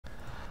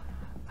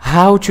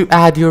How to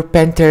add your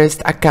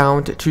Pinterest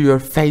account to your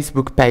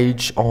Facebook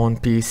page on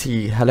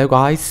PC. Hello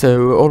guys,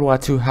 so all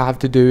what you have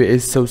to do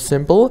is so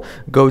simple.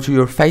 Go to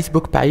your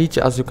Facebook page,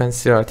 as you can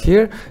see right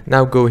here.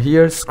 Now go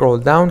here, scroll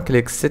down,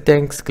 click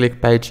settings,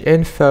 click page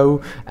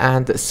info,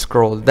 and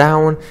scroll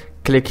down.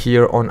 Click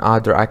here on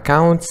other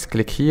accounts,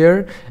 click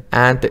here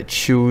and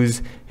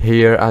choose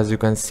here, as you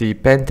can see,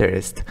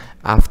 Pinterest.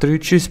 After you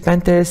choose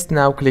Pinterest,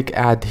 now click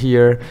add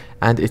here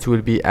and it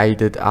will be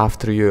added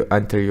after you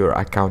enter your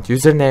account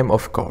username,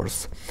 of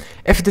course.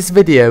 If this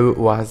video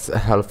was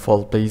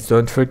helpful, please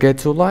don't forget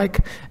to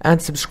like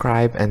and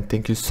subscribe, and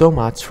thank you so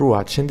much for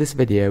watching this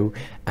video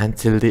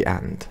until the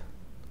end.